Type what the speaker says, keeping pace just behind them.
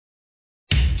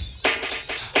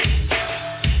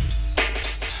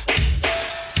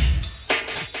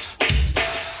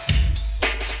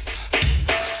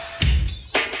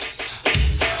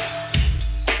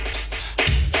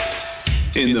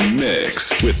In the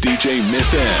mix with DJ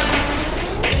Miss M.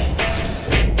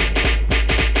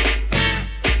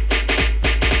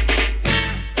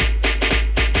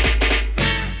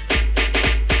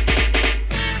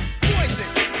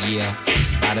 Yeah,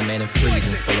 Spider-Man and Freeze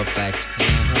in full effect.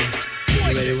 You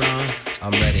ready, Ron?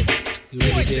 I'm ready. You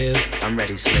ready, Dave? I'm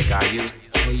ready, Slick, are you?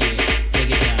 Oh yeah,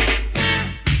 take it down.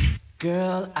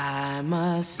 Girl, I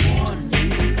must warn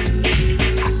you,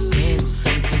 I sense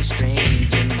something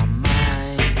strange in my mind.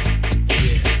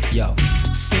 Yo,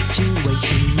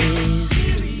 situation is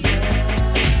serious.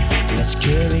 Let's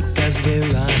cure it cause we're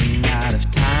running out of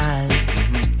time.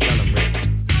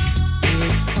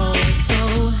 It's all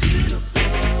so beautiful.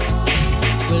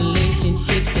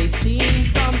 Relationships, they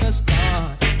seem from the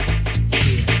start.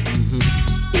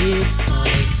 It's all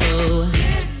so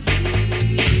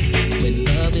when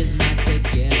love is not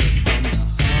together from the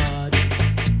heart.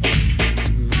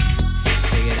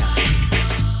 Check it out.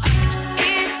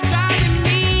 It's driving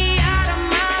me out of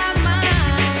my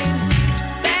mind.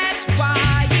 That's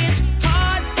why it's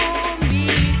hard for me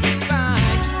to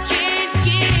find. Can't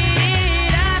get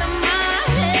it out of my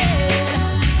head.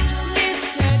 Miss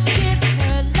her, kiss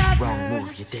her, love her. Wrong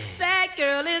move, you're dead. That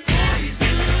girl is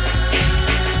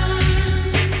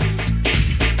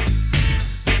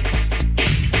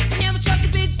never trust a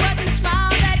big button to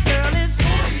smile. That girl is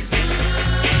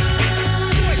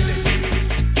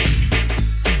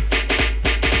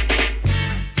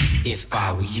If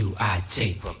I were you, I'd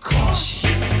take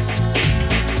precaution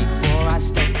before I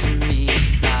step to meet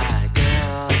my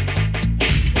girl.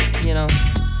 You know,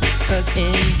 cause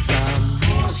in some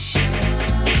motion,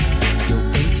 you'll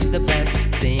think she's the best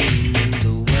thing in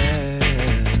the world.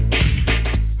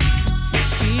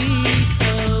 She's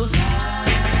so fly,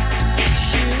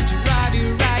 she'll drive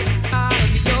you right out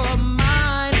of your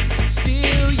mind,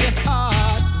 steal your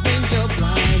heart when you're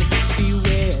blind.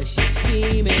 Beware, she's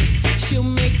scheming, she'll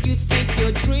make you think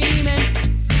you're dreaming.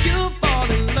 You'll fall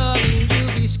in love and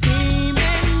you'll be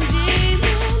screaming,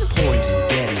 demon. Poison,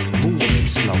 deadly, moving it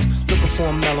slow. Looking for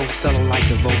a mellow fellow like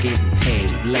the vote, getting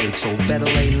paid, laid, so better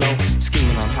lay low.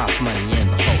 Scheming on hot money and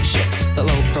the whole shit. The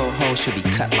low pro hoe should be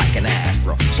cut like an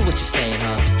afro. So what you saying,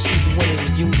 huh? She's winning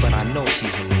to you, but I know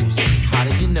she's a loser. How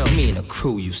did you know? Me and the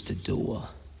crew used to do her.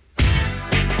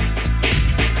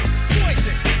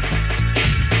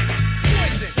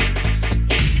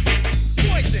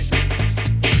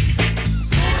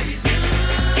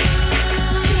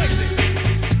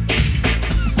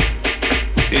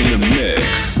 In the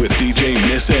mix with DJ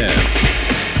Miss M.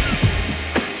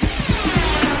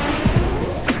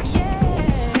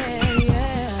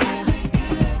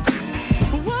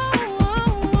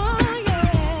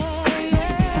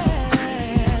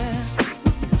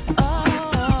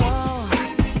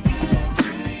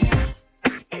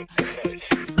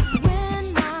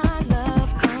 When my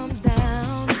love comes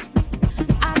down,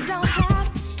 I don't have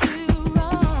to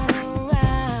run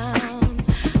around.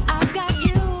 I've got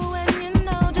you and you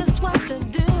know just what to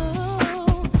do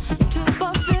to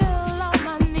fulfill all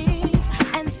my needs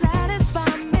and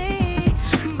satisfy me.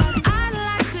 But I'd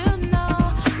like to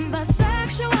know the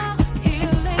sexual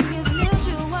healing is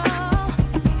mutual.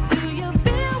 Do you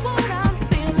feel what I'm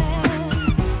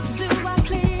feeling? Do I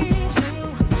please you?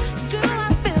 Do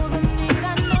I feel the need?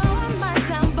 I know I might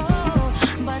sound bold,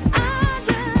 but I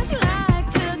just like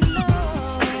to know.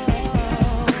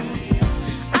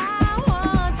 I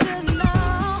want to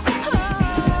know.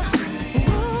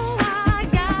 Ooh, I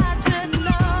got to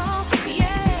know.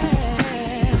 Yeah.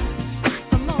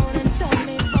 Come on and tell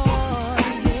me, boy.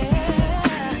 Yeah.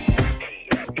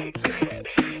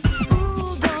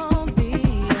 Ooh, don't be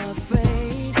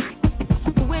afraid.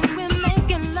 When we're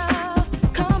making love,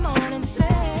 come on and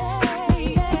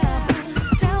say, yeah.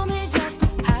 Tell me just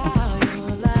how you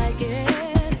like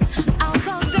it. I'll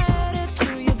talk dirty to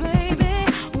you, baby,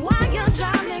 why you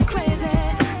drive me crazy.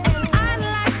 And I'd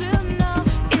like to know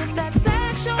if that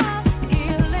sexual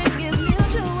healing is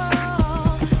mutual.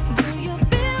 Do you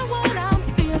feel what I'm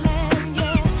feeling?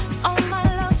 Yeah, all my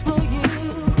love's for you.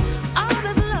 All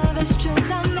this love is true,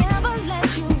 I'll never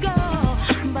let you go.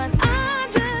 But I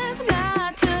just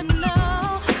got to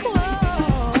know. Whoa,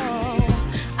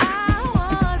 I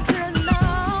want to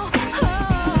know.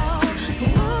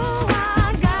 Ooh,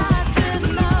 I got to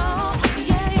know.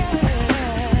 Yeah.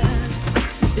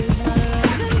 Is my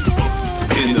loving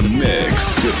good? In the mix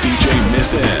with DJ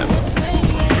Miss M.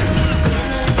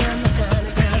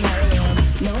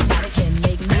 Nobody can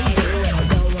make me do what I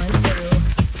don't want to.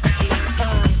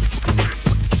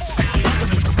 I can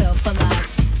keep myself alive.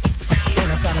 And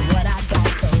I'm proud of what I got,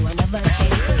 so I never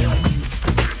change for you.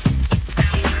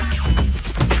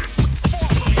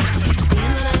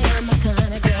 Being that I am the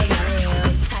kind of girl that I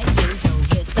am.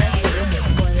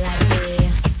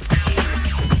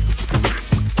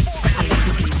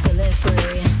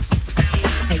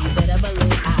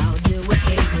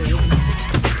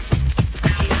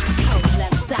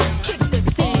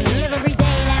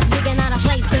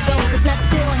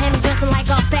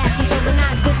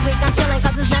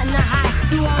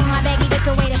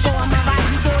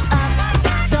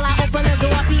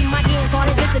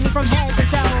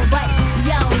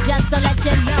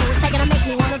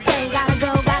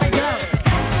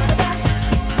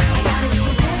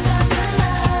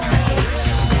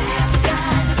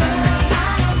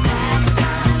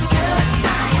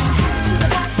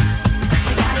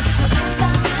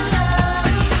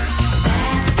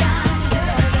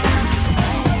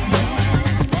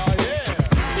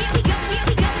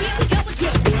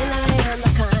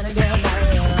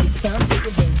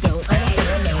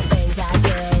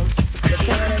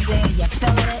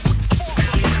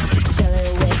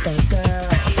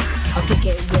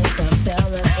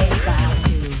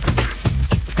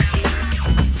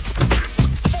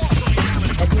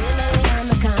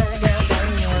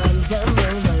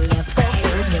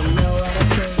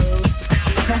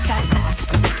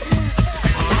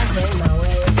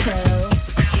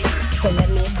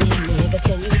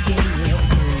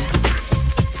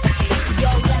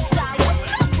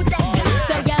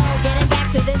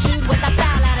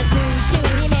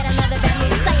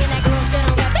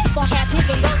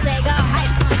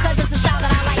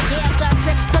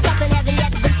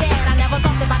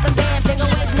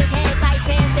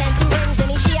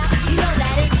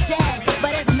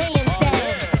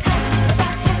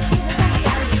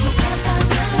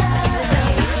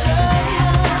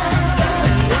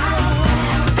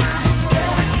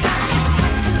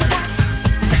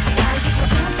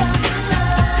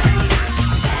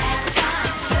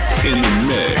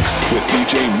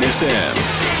 DJ Miss M.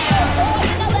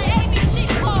 Another ABC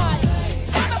party.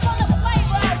 Coming from the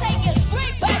playground, take you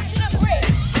straight back to the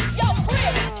bricks. Yo,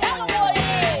 Brick, tell 'em what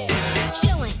it is.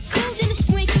 Chillin', cold in the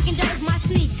spring, kicking dirt with my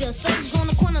sneakers. Soldiers on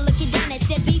the corner looking down at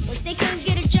their beepers. They couldn't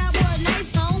get a job or a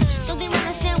nice home, so they run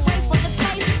us down wait for the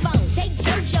payphone. Take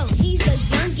JoJo, he's the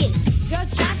youngest.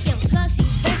 Girls drop him 'cause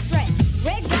he's best dressed.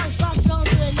 Red girls cross going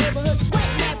through the neighborhood,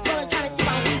 sweating that bullet, trying to see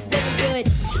why he's living good.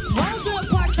 Roll to the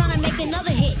park, trying to make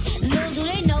another hit. Little do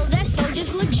they know that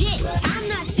soldier's legit. I'm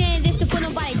not saying this to put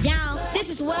nobody down. This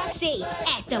is what I see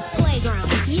at the playground.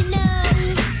 You know.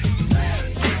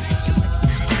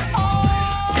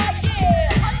 Oh,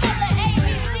 yeah, another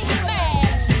ABC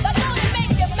smash. They're gonna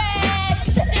make you mad.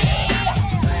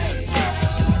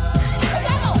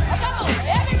 Come on,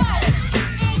 everybody.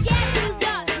 And guess who's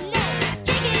up next?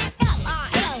 Kicking it up,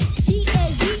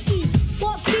 R-L-D-A-V-E.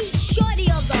 4 feet shorty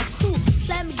of the crew.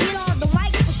 Let me get on the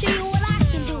mic and show you what I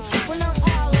can do when I'm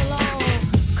all alone.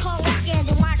 Co-rocking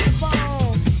the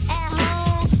microphone. At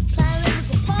home, playing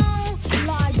Lyrical Capone.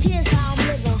 Lord, this how I'm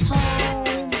living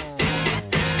home.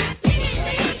 Kick it,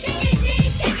 kick it,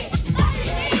 kick it. Bust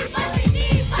it, bust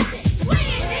it, bust it.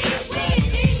 Swing it, swing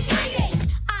it, swing it.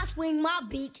 I swing my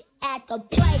beat at the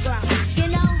playground. You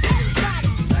know, everybody.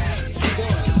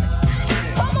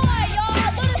 Come on,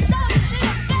 y'all, do the something in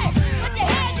effect. Put your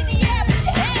hands in the air, put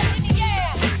your hands in the air.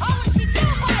 I wanna see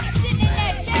nobody sitting in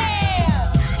that chair.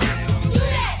 Do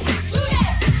that,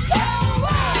 go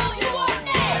roll, you up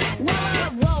next.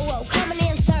 Whoa, coming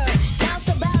in third. Now it's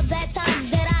about that time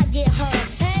that I get heard.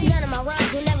 None of my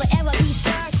rhymes will never ever be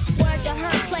slurred. Word to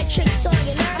her, play tricks, song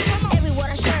and learn. Every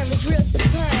word I serve is real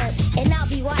superb. And I'll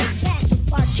be right back with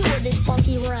part 2 of this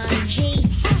funky rhyme, G.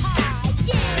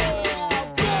 Yeah,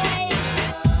 boy.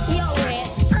 Yo, Red,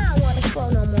 I don't wanna flow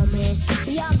no more, man.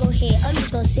 Y'all go ahead. I'm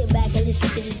just gonna sit back and listen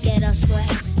to this ghetto sweat.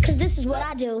 'Cause this is what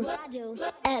I do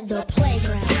at the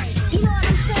playground. You know what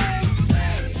I'm saying?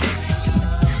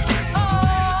 Oh,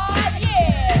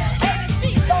 yeah,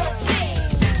 ABC's gonna sing.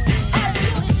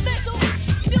 Attitude is mental,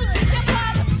 music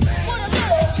hip-hop, with a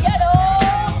little ghetto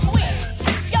swing.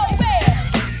 Yo, Red,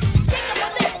 thank you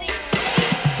for listening.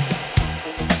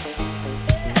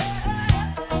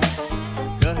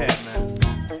 Go ahead, man.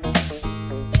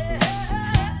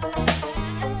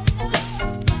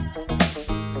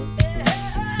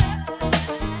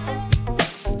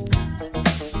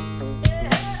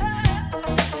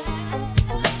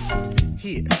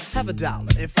 Here, have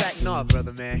 $1. In fact, no,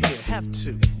 brother man, here, have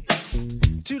 2.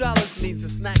 $2 means a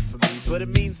snack for me, but it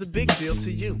means a big deal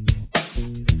to you.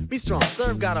 Be strong,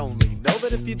 serve God only. Know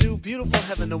that if you do, beautiful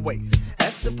heaven awaits.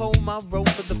 That's the poem I wrote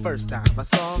for the first time. I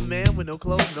saw a man with no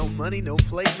clothes, no money, no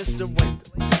plate, Mr.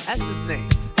 Wendell. That's his name.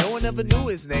 No one ever knew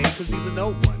his name, 'cause he's an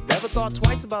old one. Never thought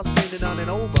twice about spending on an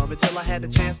old bum until I had the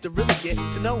chance to really get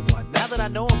to know one. Now that I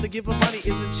know him, to give him money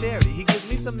isn't charity. He gives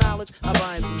me some knowledge, I'm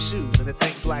buying some shoes. And to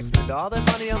think blacks spend all their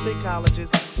money on big colleges,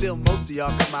 still most of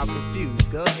y'all come out confused.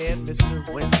 Go ahead, Mr.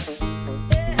 Wendell.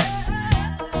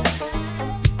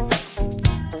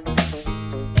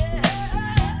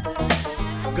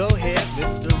 Go ahead,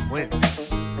 Mr. Wendell.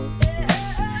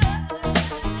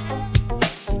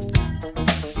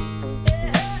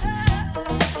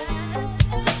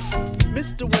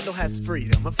 Mr. Wendell has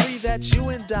freedom, a free that you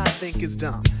and I think is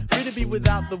dumb. Free to be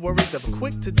without the worries of a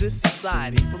quick to this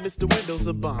society, for Mr. Wendell's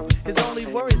a bum. His only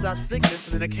worries are sickness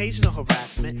and an occasional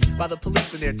harassment by the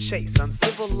police in their chase.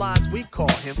 Uncivilized we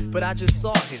call him, but I just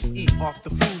saw him eat off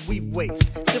the food we waste.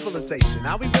 Civilization,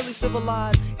 are we really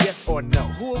civilized? Yes or no?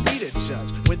 Who are we to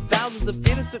judge when thousands of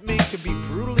innocent men could be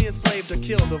brutally enslaved or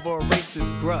killed over a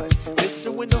racist grudge?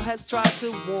 Mr. Wendell has tried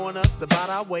to warn us about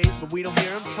our ways, but we don't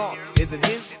hear him talk. Is it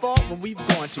his fault when we've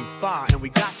gone too far and we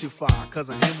got too far? 'Cause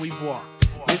on him we've walked.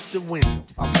 Mr. Wendell,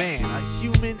 a man, a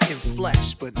human in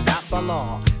flesh, but not by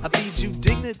law. I feed you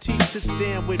dignity to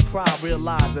stand with pride.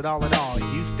 Realize that all in all,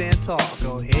 you stand tall.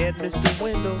 Go ahead, Mr.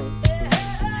 Wendell.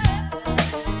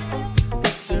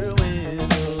 Mr.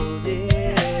 Wendell,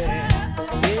 yeah.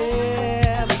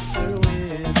 Yeah, Mr.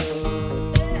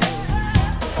 Wendell.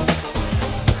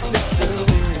 Mr.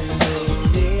 Wendell,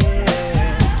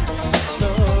 yeah.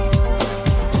 No.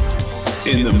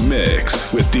 In the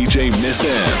mix with DJ Miss M.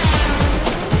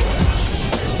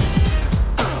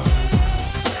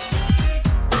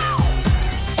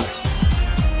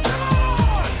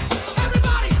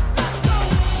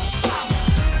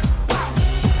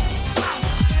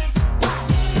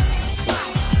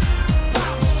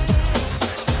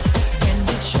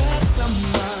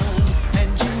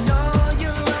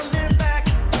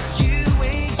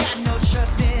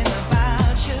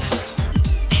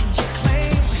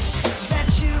 That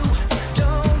you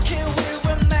don't care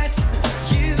where I'm at.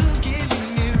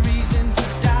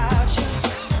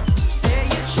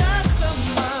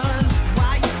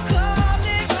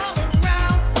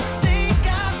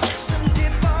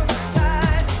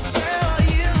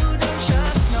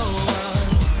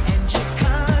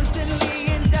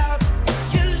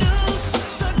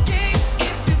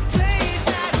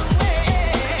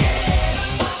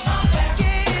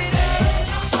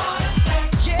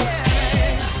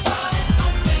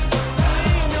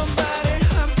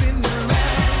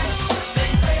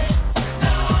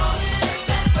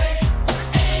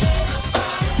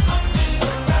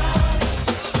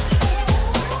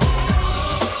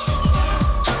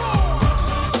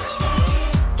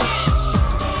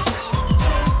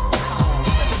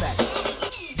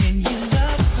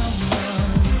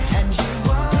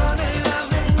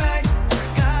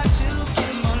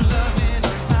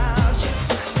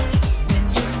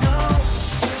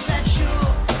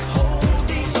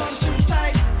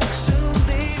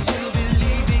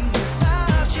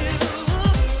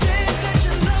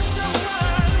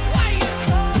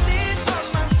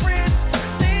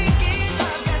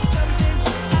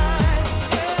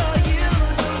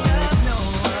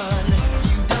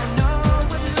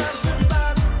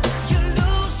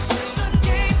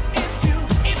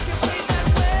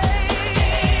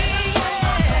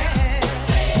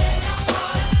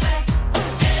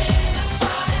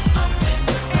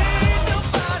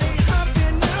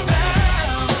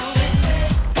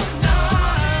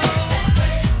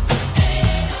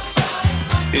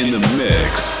 In the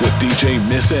mix with DJ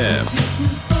Miss M.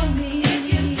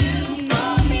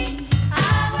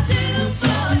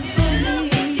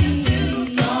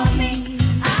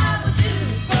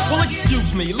 Well,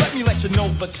 excuse me, let me let you know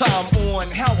the time on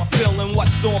how I feel and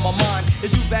what's on my mind.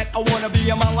 Is you that I wanna be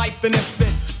in my life, and if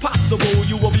it's possible,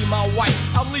 you will be my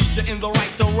wife. I'll lead you in the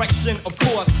right direction, of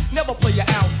course. Never play you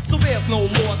out, so there's no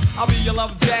loss. I'll be your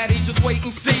love daddy, just wait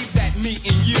and see that me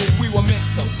and you, we were meant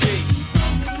to be.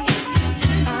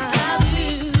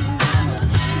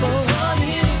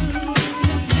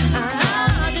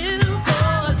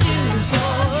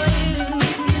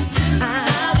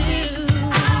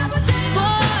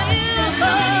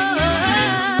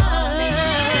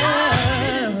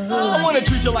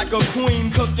 Treat you like a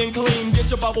queen, cook and clean. Get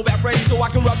your bubble bath ready so I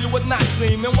can rub you with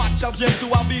Noxine. And watch how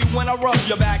gentle I'll be when I rub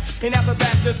your back. And after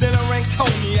that, there's dinner and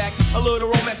cognac. A little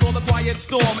romance for the quiet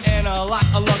storm, and a lot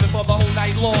of loving for the whole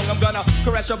night long. I'm gonna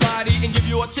caress your body and give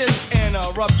you a kiss, and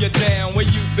rub you down where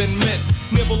you've been missed.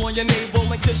 Nibble on your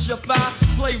navel and kiss your thigh.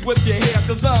 Play with your hair,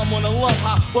 cause I'm on a love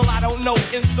high. Well, I don't know,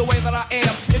 it's the way that I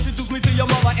am. Introduce me to your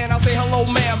mother and I'll say hello,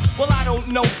 ma'am. Well, I don't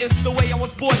know, it's the way I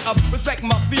was brought up. Respect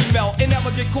my female and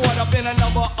never get caught up in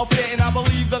another affair. And I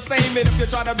believe the same, and if you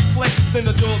try to be slick, then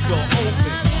the doors will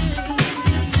open.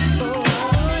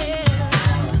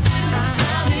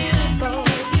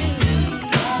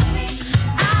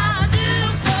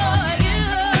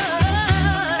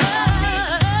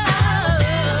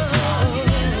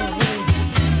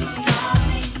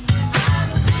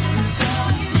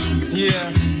 Yeah,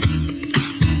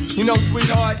 you know,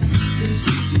 sweetheart,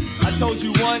 I told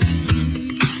you once,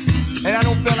 and I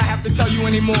don't feel I have to tell you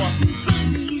anymore.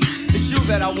 It's you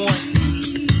that I want,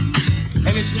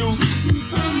 and it's you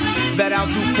that I'll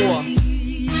do for.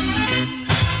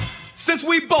 Since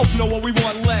we both know what we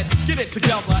want, let's get it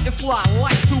together and fly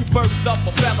like two birds of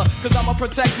a feather. Cause I'ma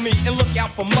protect me and look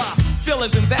out for my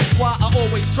feelings, and that's why I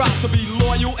always try to be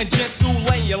loyal and gentle,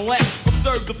 lay and let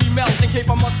observe the females in case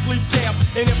I must sleep camp.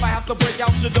 And if I have to break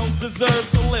out, you don't deserve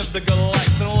to live the good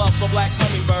life and love the black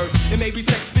hummingbird. It may be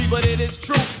sexy, but it is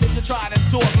true. If you try to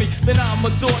taunt me, then I'ma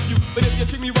taunt you. But if you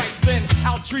treat me right, then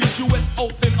I'll treat you with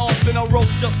open arms and a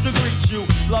rose just to greet you.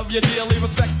 Love you dearly,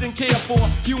 respect and care for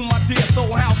you, my dear.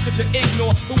 So how could you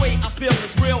ignore the way I feel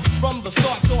is real from the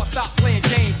start? So I stopped playing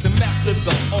games and mastered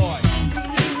the art.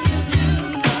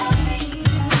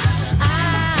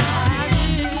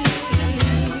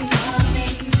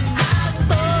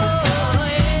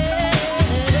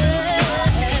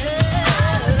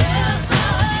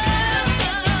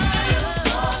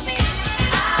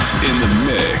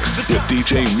 With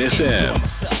DJ Miss M.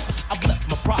 I've left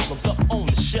my problems up on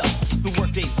the shelf. The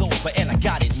workday's over and I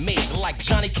got it made. Like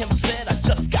Johnny Kemp said, I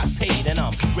just got paid and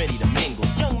I'm ready to mingle.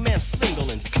 Young man, single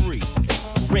and free,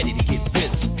 ready to get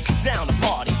busy. Down to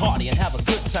party, hardy and have a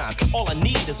good time. All I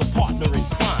need is a partner in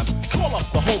crime. Call up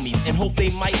the homies and hope they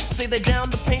might say they're down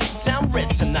to paint the town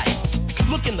red tonight.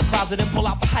 Look in the closet and pull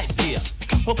out the hype gear.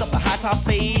 Hook up the high top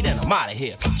fade and I'm out of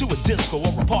here. To a disco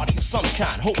or a party of some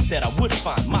kind. Hope that I would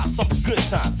find myself a good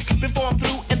time. Before I'm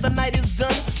through and the night is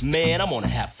done, man, I'm gonna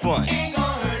have fun. Ain't gonna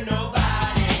hurt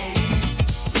nobody.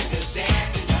 We're just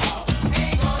dancing, y'all.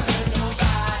 Ain't gonna hurt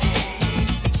nobody.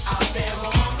 Out there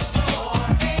on the floor.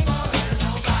 Ain't gonna hurt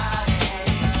nobody.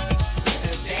 We're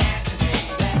just dancing,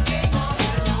 baby. Ain't gonna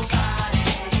hurt nobody.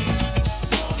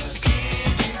 Gonna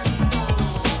give you more.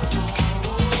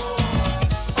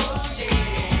 Oh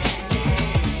yeah,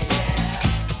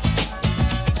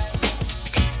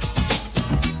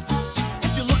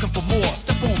 If you're looking for more,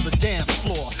 step on the dance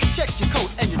floor. Check your coat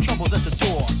and your troubles at the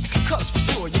door. Cause for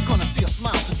sure you're gonna see a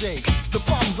smile today. The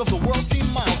problems of the world seem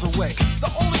miles away.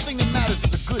 The only thing that matters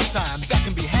is a good time that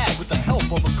can be had with the help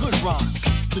of a good rhyme.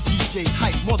 The DJ's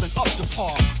hype more than up to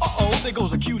par. Uh-oh, there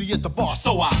goes a cutie at the bar.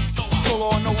 So I stroll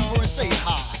on over and say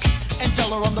hi. And tell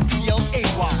her I'm the PLAY.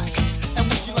 And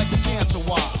would she like to dance a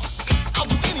while? I'll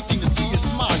do anything to see you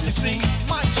smile, you see.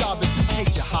 My job is to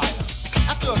take you higher.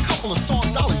 After a couple of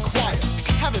songs, I'll inquire.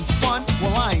 Having fun?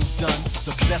 Well, I ain't done.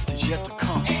 The best is yet to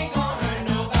come. ain't gonna hurt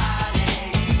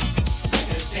nobody. We're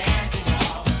just dancing,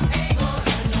 y'all. Ain't gonna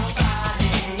hurt nobody.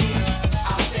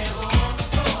 Out there on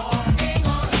the floor. Ain't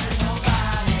gonna hurt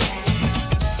nobody.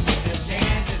 We're just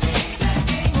dancing, baby.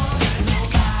 Ain't gonna hurt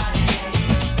nobody.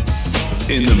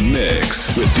 In the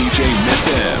mix with DJ Miss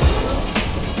M.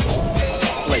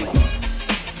 Flavor.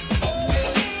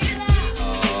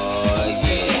 Oh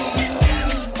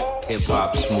yeah. Hip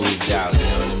hop smoothed out, you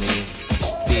know what I mean?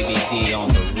 BBD on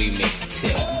the remix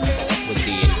tip with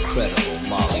the incredible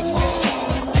Molly Mall.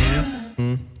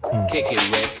 Kick it,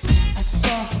 Rick. I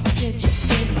saw a picture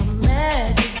in a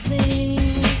magazine.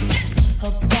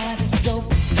 Her body's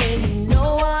dope, and you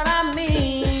know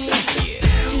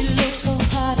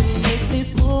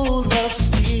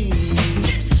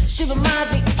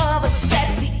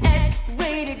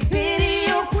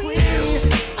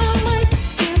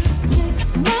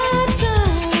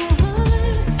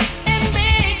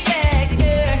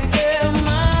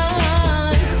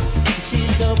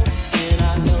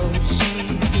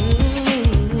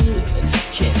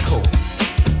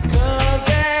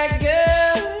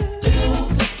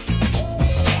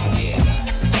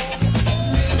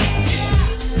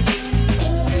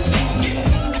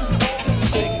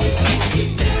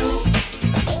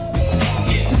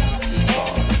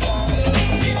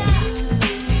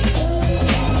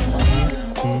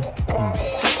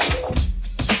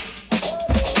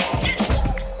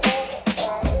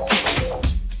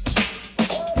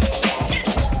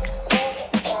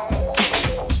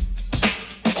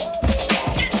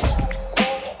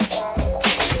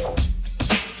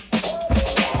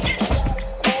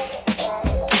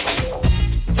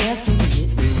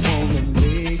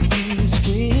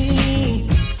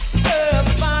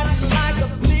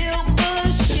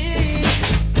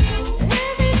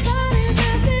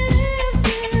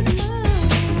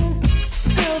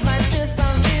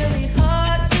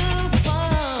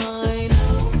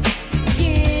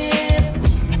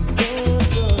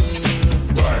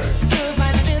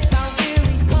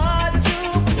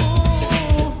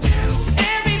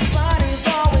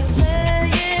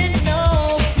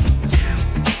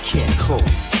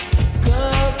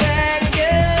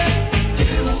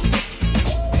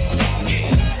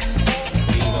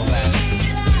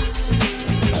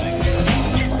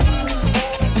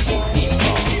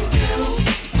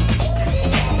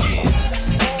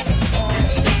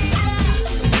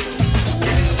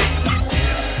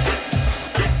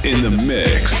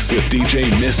mix with DJ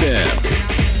Miss M.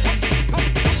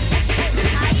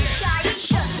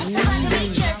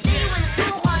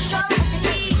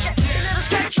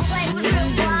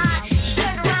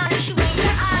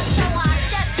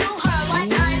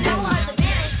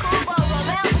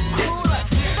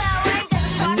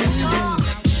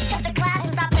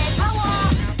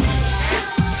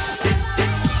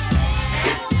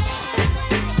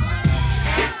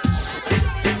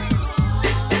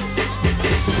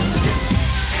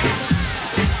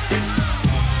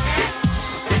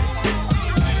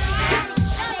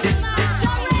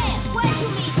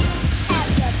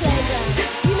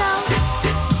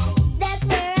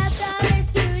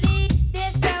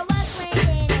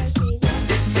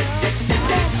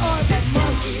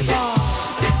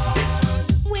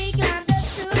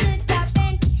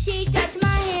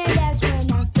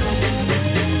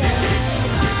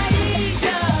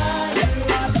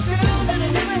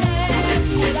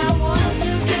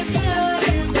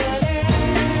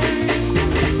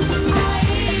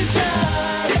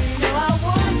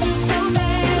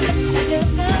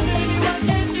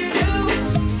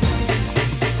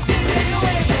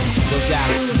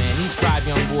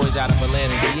 Out of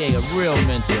Atlanta, GA, a real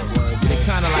mentor. They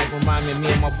kind of like remind me of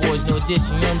me and my boys, No Ditch,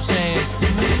 you know what I'm saying?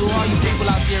 So all you people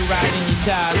out there riding in your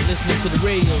cars, listening to the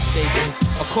radio station,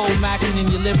 or cold maxing in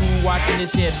your living room watching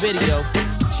this here video,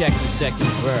 check the second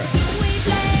verse.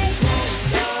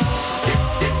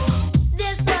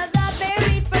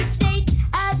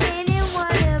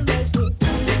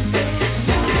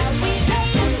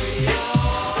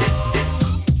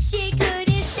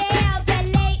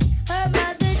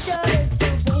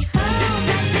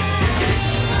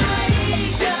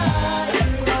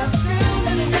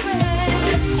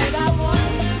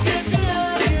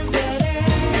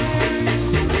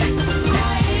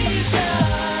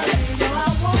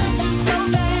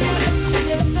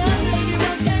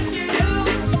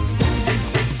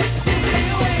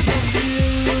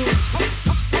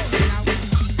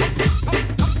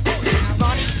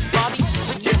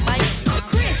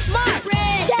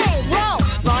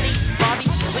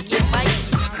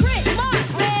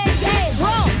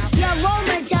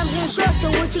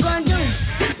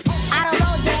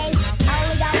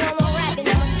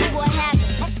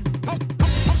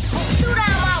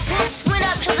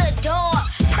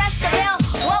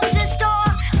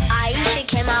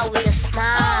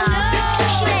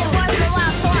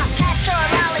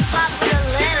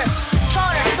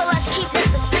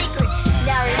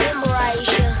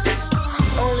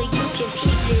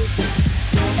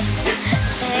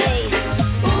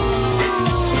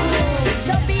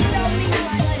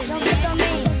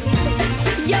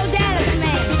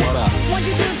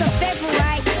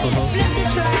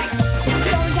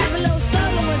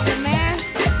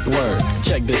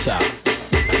 Check this out.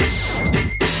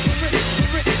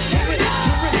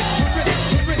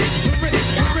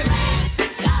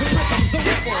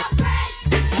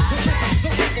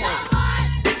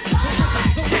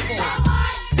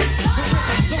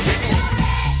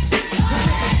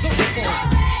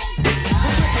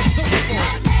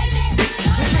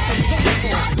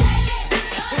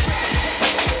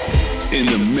 In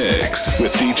the mix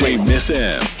with DJ Miss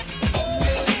M.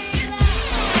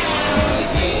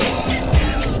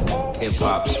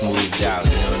 Hip-hop smoothed out,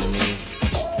 you know what I mean?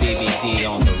 BBD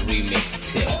on the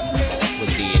remix tip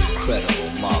with the incredible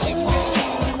Molly Mall.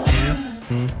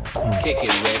 Kick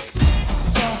it, Rick.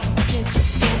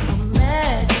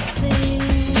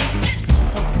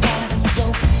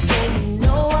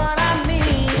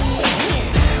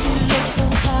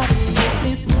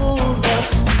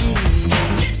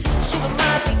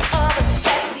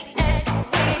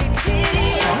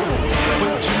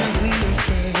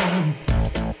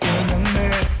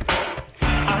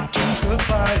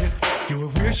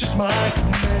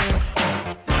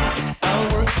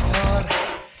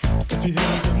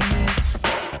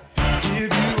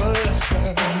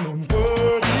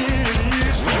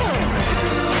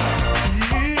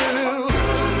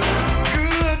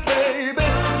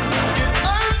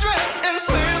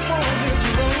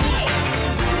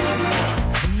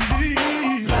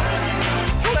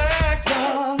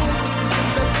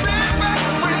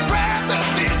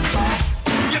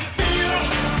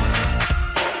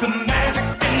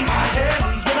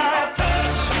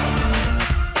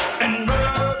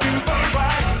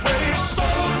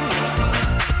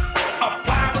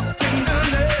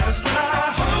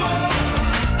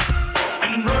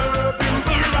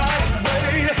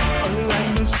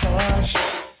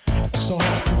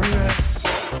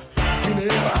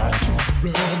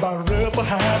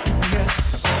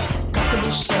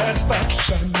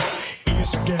 Satisfaction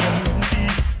is a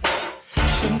guarantee.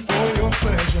 Send for your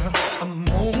pleasure. I'm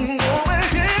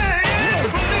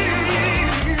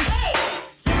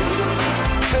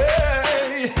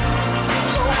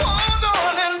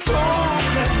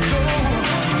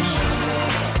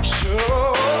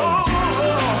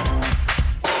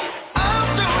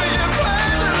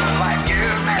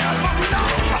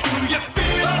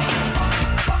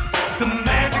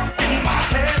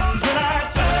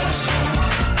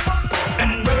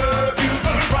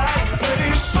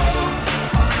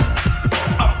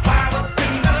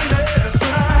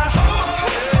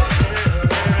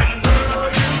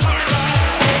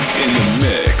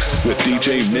mix with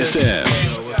DJ Miss M.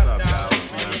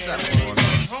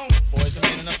 Boys are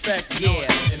in effect, yeah,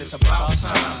 and it's about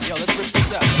time. Yo, let's rip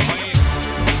this up.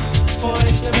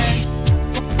 Boys to men,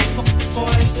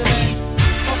 boys to men,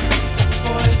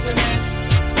 boys to men.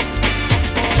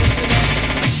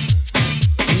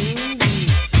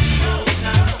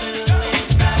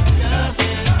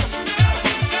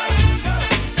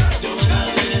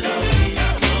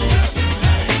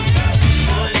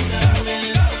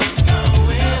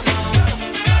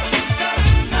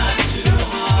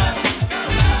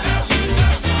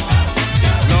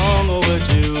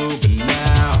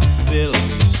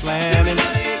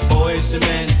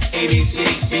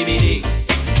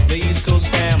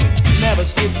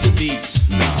 Skip the beat,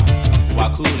 nah. While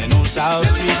cooling on South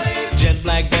Street, jet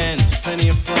black band, plenty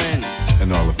of friends,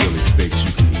 and all the Philly steaks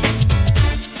you can eat.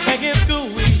 Back in school,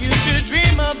 we used to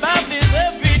dream about this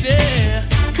every day.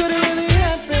 Could it really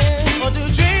happen, or do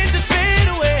dreams just fade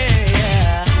away?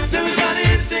 Yeah. Then we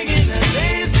started singing the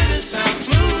days of the sound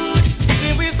smooth.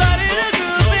 Then we started a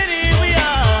group, and here we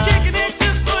are, kicking it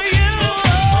just for you.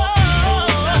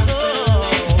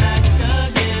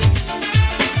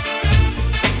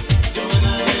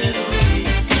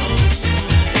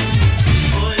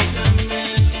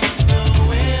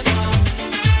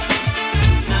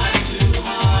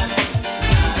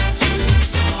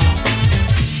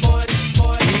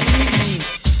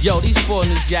 Yo, these four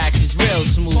new jacks is real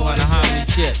smooth on the harmony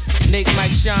tip. Nick, Mike,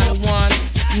 Sean, and Juan,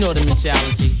 you know the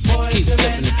mentality. Keep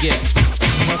flipping the gift.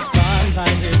 The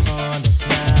spotlight is on us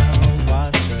now.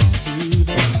 Watch us do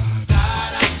this.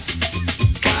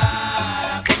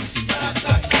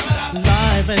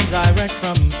 Live and direct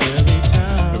from Philly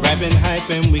town. We're rapping,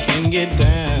 hyping, we can get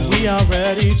down. We are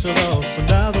ready to roll, so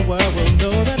now the world will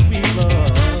know that we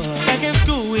love. Back in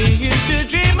school, we used to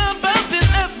dream about this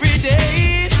every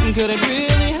day. Could it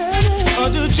really happen? Or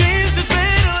do dreams just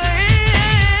fade away?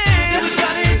 Then we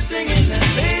started singing the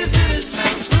days of the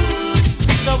sound smooth.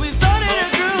 So we started a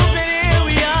group, and here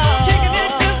we are, kicking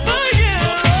it just for you.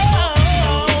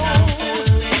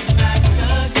 Back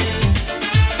again,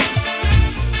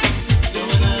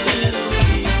 doing a little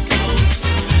East Coast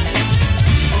swing.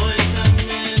 Boys and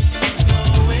men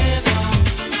going on,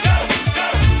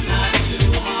 not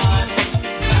too hard,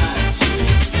 not too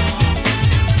soft.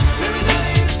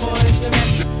 Boys and men.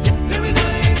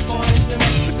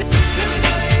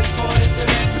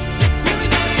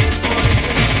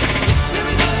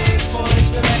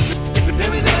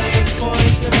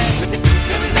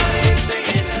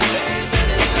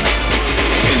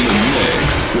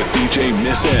 With DJ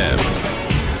Miss M.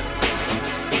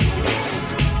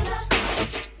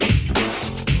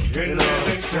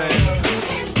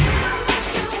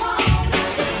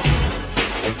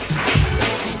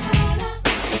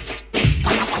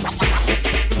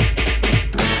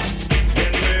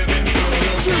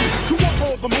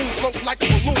 Like a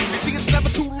balloon, you see it's never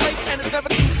too late and it's never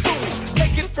too soon.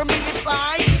 Take it from me, it's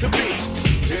I to be.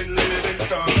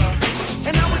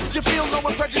 And how would you feel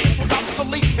knowing prejudice was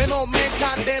obsolete and all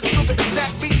mankind danced to the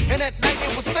exact beat? And at night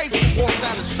it was safe to walk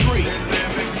down the street.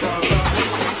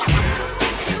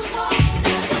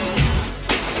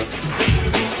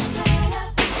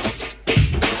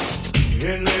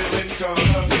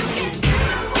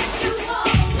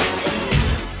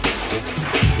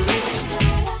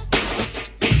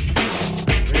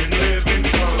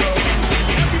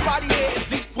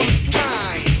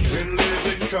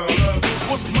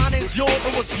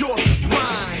 What's yours is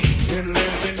mine. And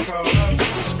live in color.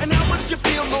 And how would you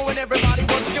feel knowing everybody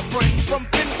was your friend? From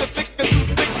thin to thick and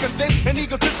through thick and thin, and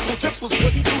egotistical trips was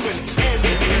put to an end.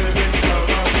 And live in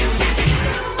color.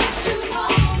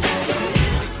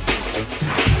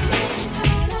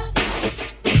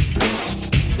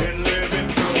 And live in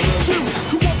color.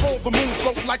 You walk all the moon,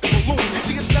 float like a balloon. You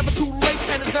see, it's never too late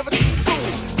and it's never too soon.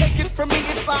 Take it from me,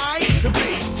 it's I to be.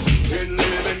 And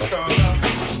live in color.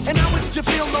 And how would you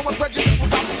feel knowing prejudice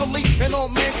was obsolete and all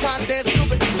mankind danced to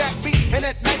the exact beat? And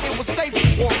at night it was safe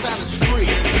to walk down the street.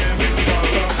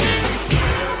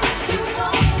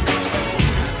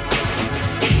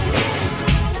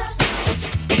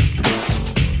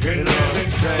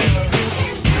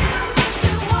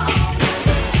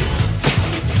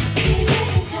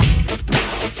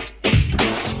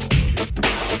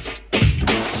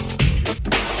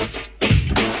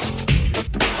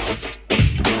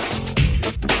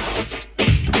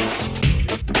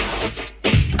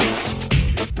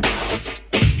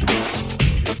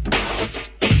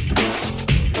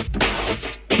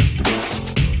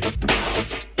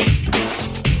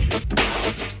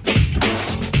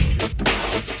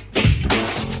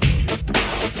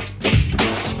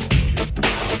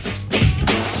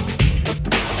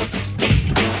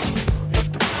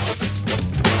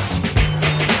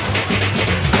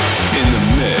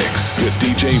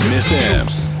 DJ Miss M.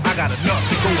 I got enough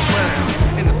to go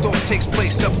around, and the thought takes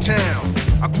place uptown.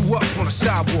 I grew up on a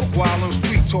sidewalk while on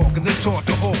street talk, and then taught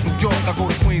to Oak, New York. I go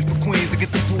to Queens for Queens to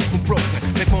get the food from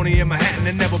Brooklyn. Make money in Manhattan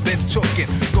and never been tooken.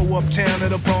 Go uptown to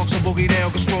the Bronx and boogie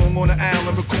down, get strong on the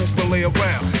island, recoup and lay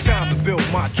around. Time to build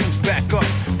my juice back up,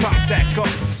 pop stack up,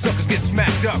 suckers get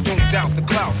smacked up. Don't doubt the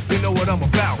clout, you know what I'm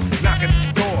about. Knocking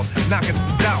the door, knocking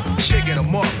it out, shaking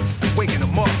them up, waking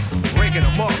them up, breaking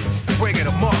them up, breaking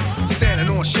them up.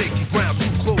 Standing on shaky ground, too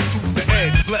close to the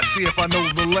edge. Let's see if I know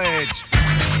the ledge.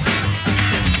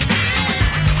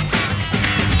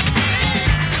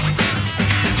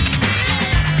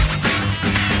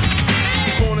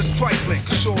 Trifling,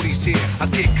 cause shorty's here. I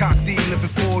get cocked, living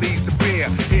 40s a beer.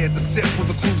 Here's a sip for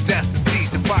the crew that's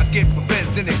deceased. If I get revenge,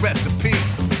 then they rest in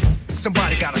peace.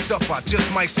 Somebody got a suffer, I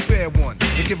just might spare one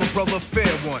and give a brother a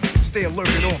fair one. Stay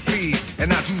alerted on bees,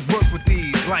 and I do work with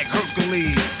these like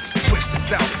Hercules. Switch to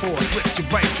southpaw, split your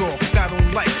right jaw, cause I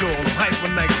don't like y'all. I'm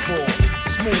hyper nightfall.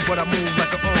 Smooth, but I move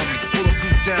like an army.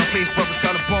 Bulletproof down, case brothers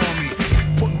try to bomb me.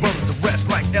 Putting brothers to rest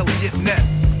like Elliot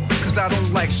Ness. Cause I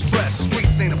don't like stress.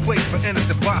 Streets ain't a place for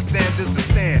innocent bystanders to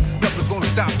stand. Nothing's gonna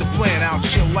stop the plan. I'll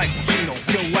chill like Pacino,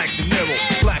 kill like De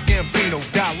Niro. Black Gambino,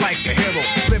 die like a hero.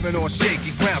 Living on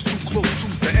shaky ground, too close to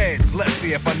the edge. Let's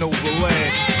see if I know the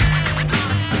ledge.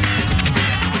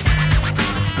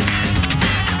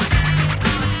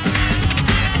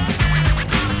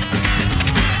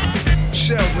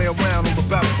 Shells lay around on the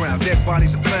battleground, dead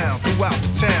bodies are found throughout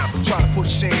the town. Try to put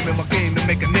shame in my game to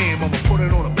make a name. I'ma put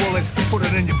it on a bullet, put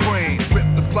it in your brain. Rip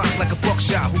the block like a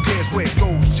buckshot, who cares where it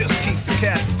goes? Just keep the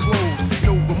casket closed.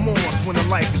 No remorse when a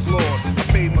life is lost. I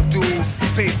paid my dues,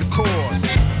 paid the cost.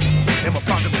 And my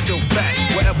pockets are still fat.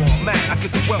 Wherever I'm at, I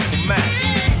get the welcome mat.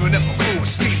 Even if my crew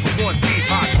is steep, but one deep,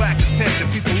 I attract attention,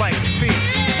 people like to be.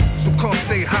 So come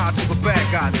say hi to the bad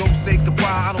guy. Don't say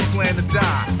goodbye, I don't plan to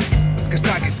die. Cause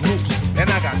I get loose, and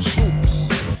I got troops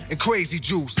and crazy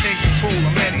juice, in control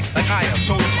of many, like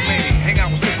Ayatollah Khomeini. Hang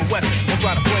out with Smith West, don't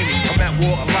try to play me. I'm at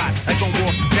war a lot, like on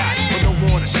war to die, but no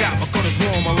war in the shop. My gun is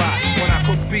warm a lot. When I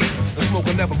cook beef, the smoke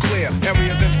will never clear.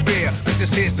 Areas in fear, but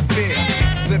this here's severe.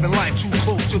 Living life too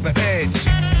close to the edge,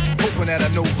 hoping that I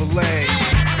know the ledge.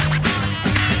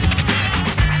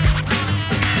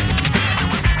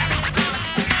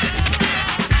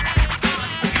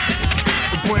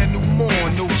 Brand new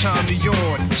morn, no time to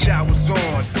yawn. Showers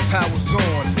on, powers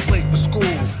on. Late for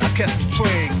school, I catch the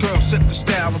train. Girl sip the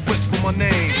style and whisper my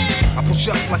name. I push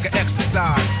up like an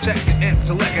exercise. Check the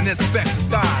intellect and inspect the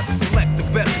thighs. Select the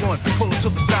best one, pull it to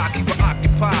the side. Keep her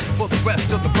occupied for the rest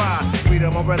of the ride. Read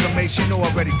on my resume, she know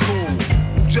already cool.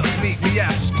 Just meet me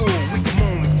after school. We can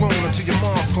moan and groan until your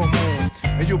mom's come home.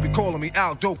 And you'll be calling me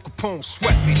Aldo Capone,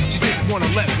 sweat me. She didn't wanna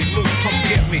let me loose, come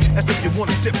get me. As if you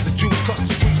wanna sip the juice, cause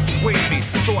the streets await me.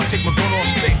 So I take my gun off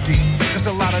safety. Cause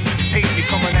a lot of niggas hate me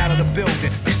coming out of the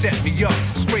building. They set me up,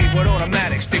 sprayed with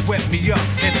automatics, they wet me up.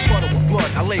 In the puddle with blood,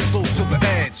 I lay close to the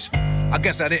edge. I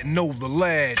guess I didn't know the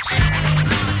ledge.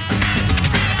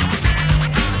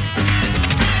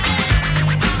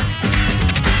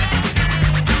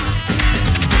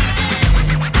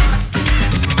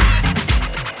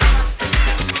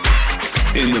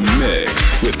 In the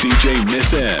mix with DJ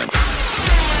Miss M.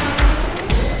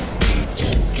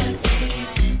 Just got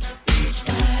paid. It's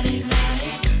Friday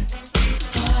night.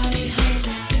 Party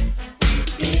hunting.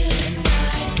 Feeling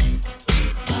right.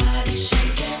 Body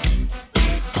shaking.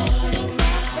 All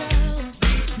around.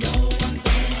 No one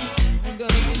thing. I'm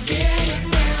gonna get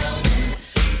around.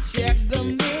 Check the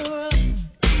mirror.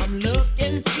 I'm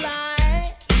looking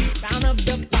fly. Round up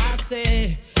the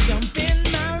posse. Jump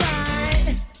in my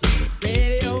ride.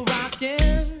 Radio rocking.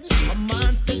 A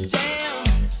monster jam.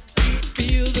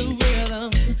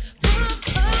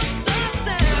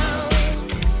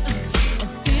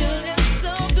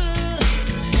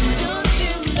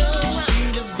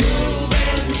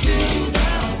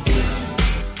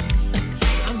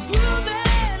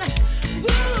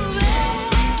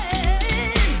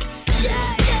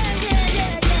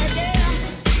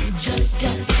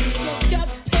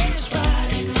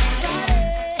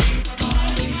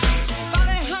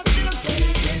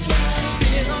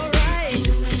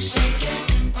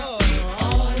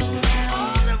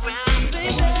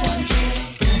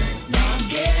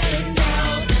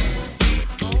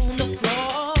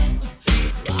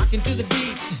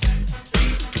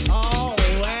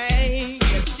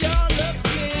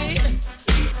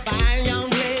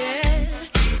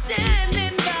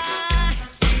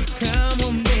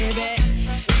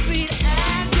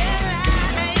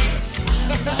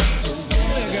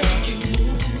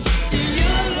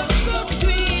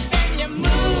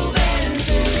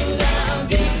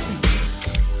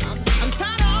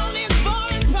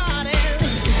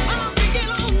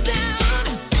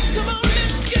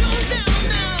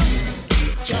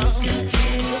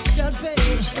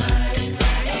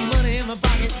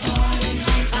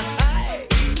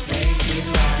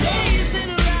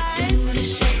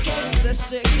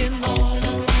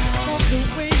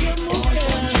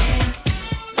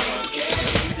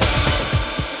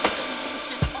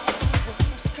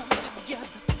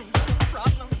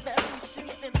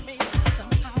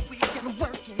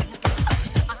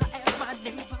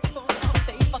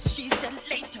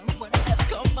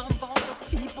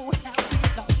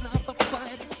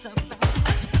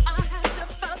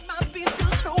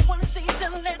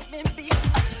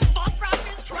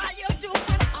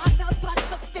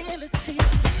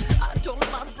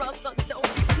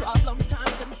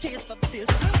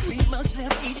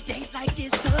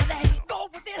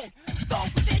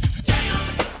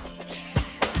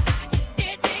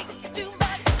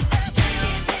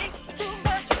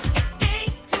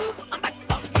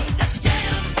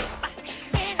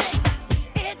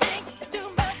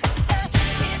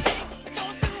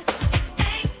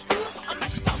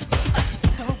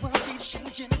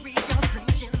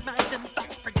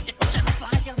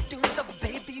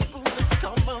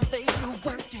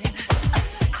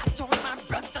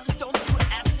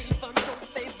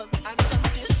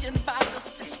 conditioned by the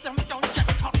system. Don't you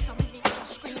talk to me, you're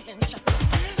screaming.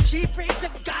 She prays to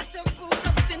God to food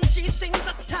up, then she sings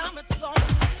a Thomas song.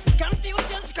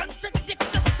 Confusions contradict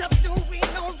herself. Do we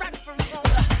know right from wrong?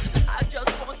 I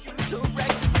just want you to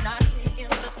recognize me in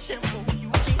the temple. You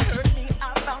can't hurt me.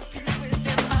 I found peace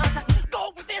within myself.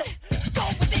 Go with it, go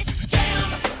with it.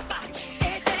 Jam.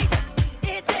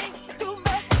 It ain't too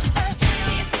much. It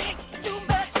ain't too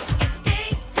much. It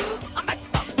ain't too much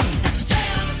for me.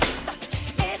 Jam.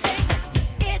 It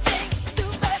ain't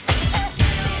too much.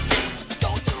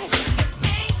 Don't do.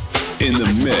 In the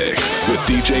mix with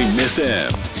DJ Miss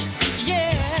M.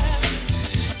 Yeah,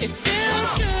 it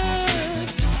feels good.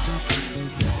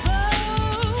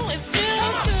 Oh, it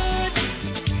feels good.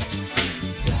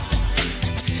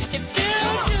 It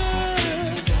feels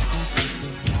good.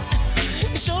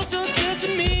 It sure feels good to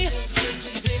me.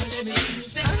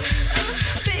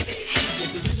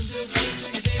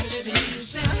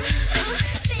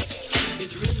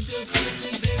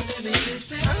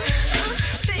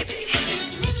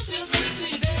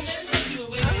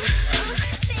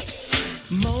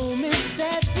 Moments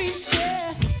that we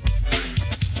share,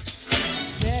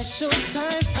 special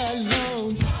times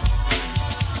alone,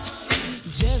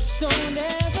 just don't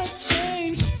ever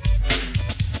change.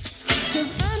 'Cause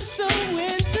I'm so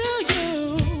into you,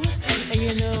 and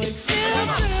you know it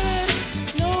feels good.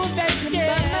 Know that you're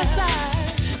by my side.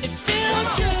 It feels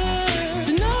good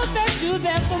to know that you're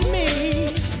there for me.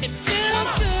 It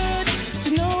feels good to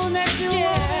know that you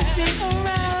always be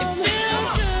around. It feels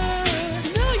good to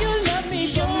know you love me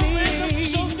for me.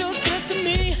 Sure feels good to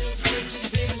me.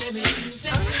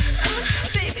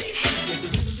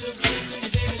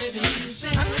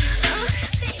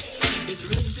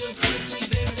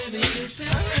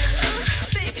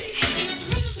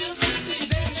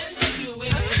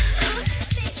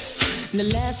 The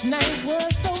last night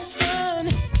was so fun,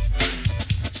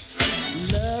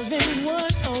 loving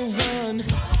one-on-one.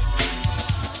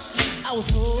 I was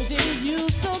holding you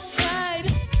so tight.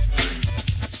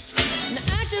 Now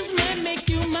I just might make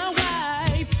you my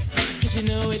wife. 'Cause you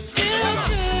know it feels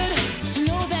good to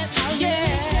know that I'll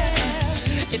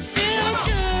yeah. It feels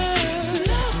good to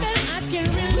know that I can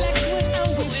relax when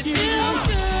I'm with you. It feels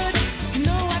good to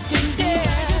know I can be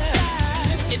by your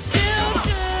side. It feels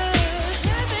good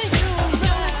having you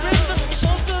around. It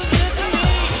sure feels good to me.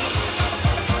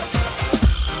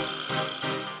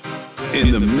 In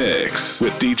the mix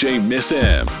with DJ Miss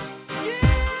M.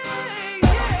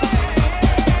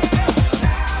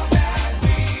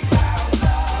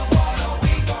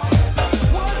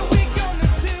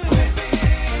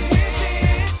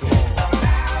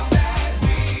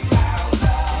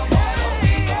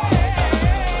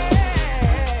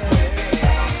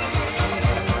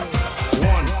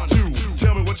 One, two,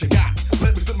 tell me what you got.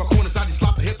 Let me slip my corner side, you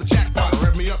slop to hit the jackpot.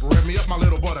 Rev me up, my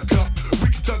little buttercup. We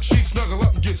can tuck sheets, snuggle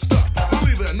up and get stuck.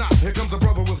 Believe it or not, here comes a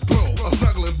brother with glow. A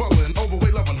snuggling, bubbling,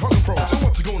 overweight, loving, hunger pro. So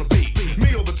what's it gonna be?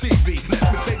 Me or the TV? Let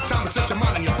me take time to set your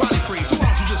mind and your body free. So why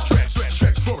don't you just stretch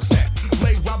for a sec.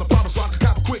 Lay while the problem so I can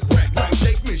cop a quick wreck.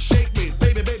 Shake me,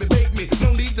 baby, bake me.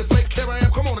 No need to fake, here I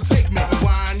am, come on and take me.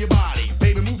 Wind your body,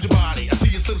 baby, move your body. I see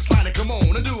you slip sliding, come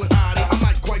on and do it, hottie. I'm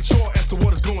not quite sure as to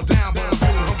what is going down, but I'm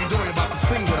feeling hunky-dory about this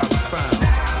thing that I just found.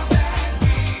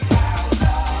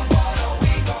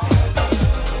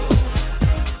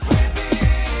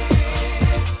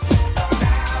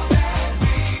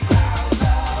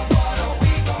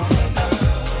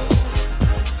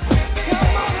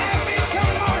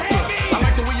 I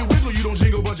like the way you wiggle, you don't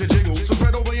jingle, but you jiggle. So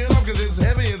spread over your love, 'cause it's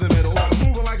heavy in the middle.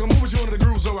 Moving like a mover, you under the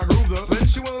groove, so I grooved her. Then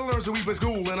she wanna learn, so we play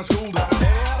school, and I schooled her.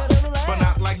 But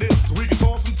not like this, we can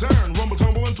toss and turn, rumble,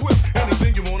 tumble, and twist.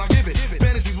 Anything you want, I give it.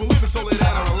 Fantasies will live it, so lay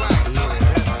down and relax.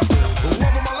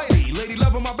 Loving my lady,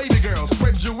 loving my baby girl.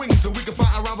 Spread your wings so we can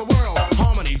fly around the world.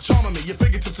 Harmony, charming me, your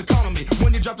fingertips are calling me.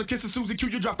 When you drop the kiss of Susie Q,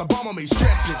 you drop the bomb on me.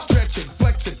 Stretch it,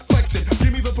 flex it.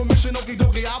 Give me the permission, okie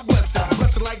dokie, I'll bless it.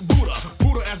 Bless it like Buddha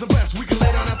as the best. We can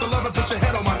lay down after love and put your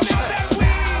head on my chest.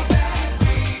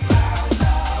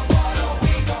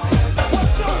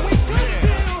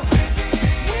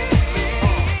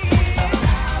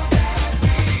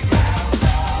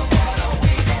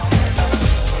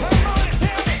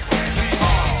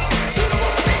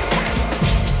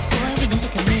 Boy, when you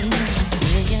look at me,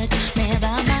 you touch me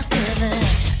about my quiver.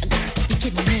 I got to be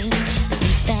kidding me. The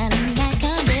deep that I'm like a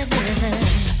river.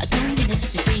 I don't mean to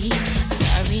disagree.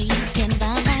 Sorry, you can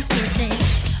buy my kisses.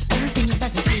 Open your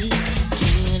eyes and see.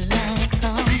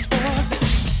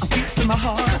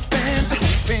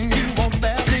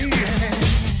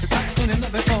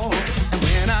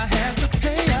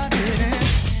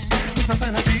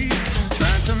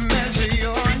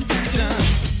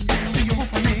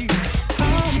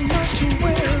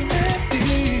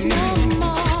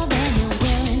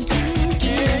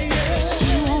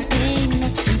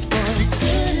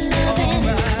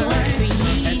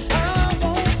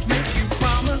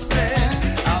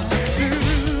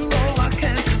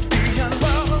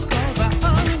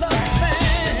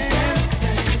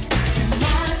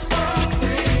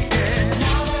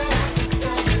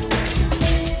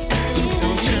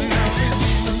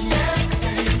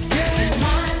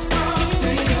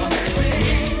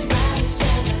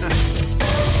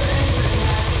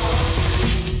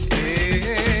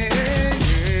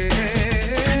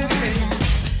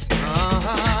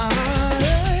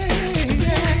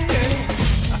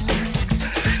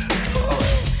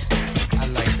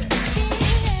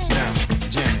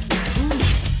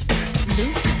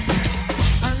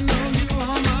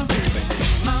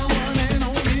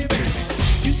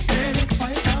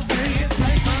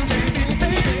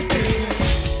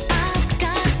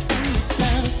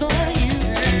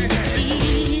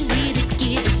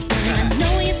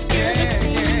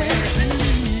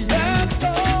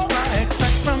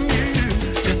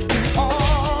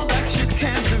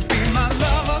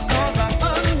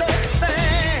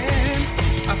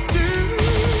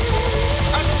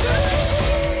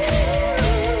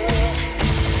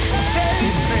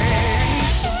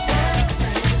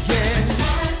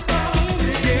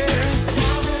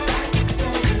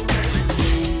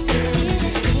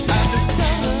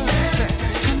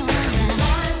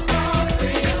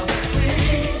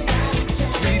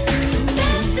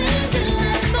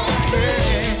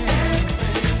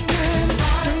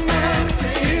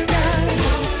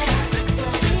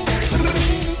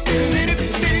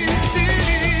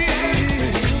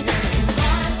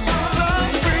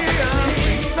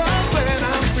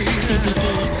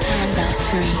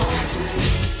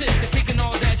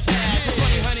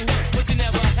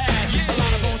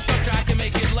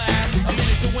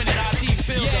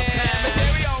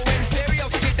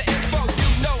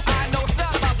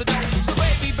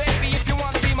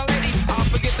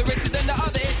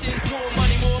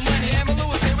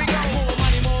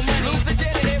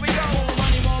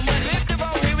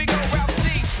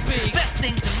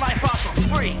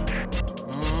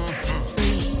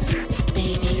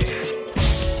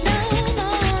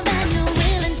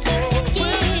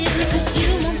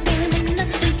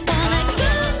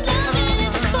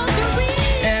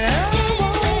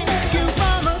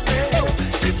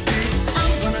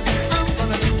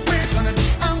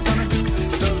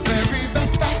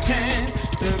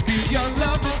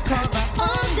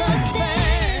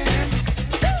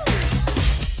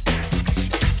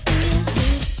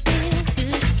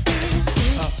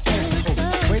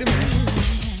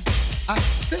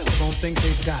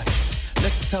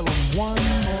 one.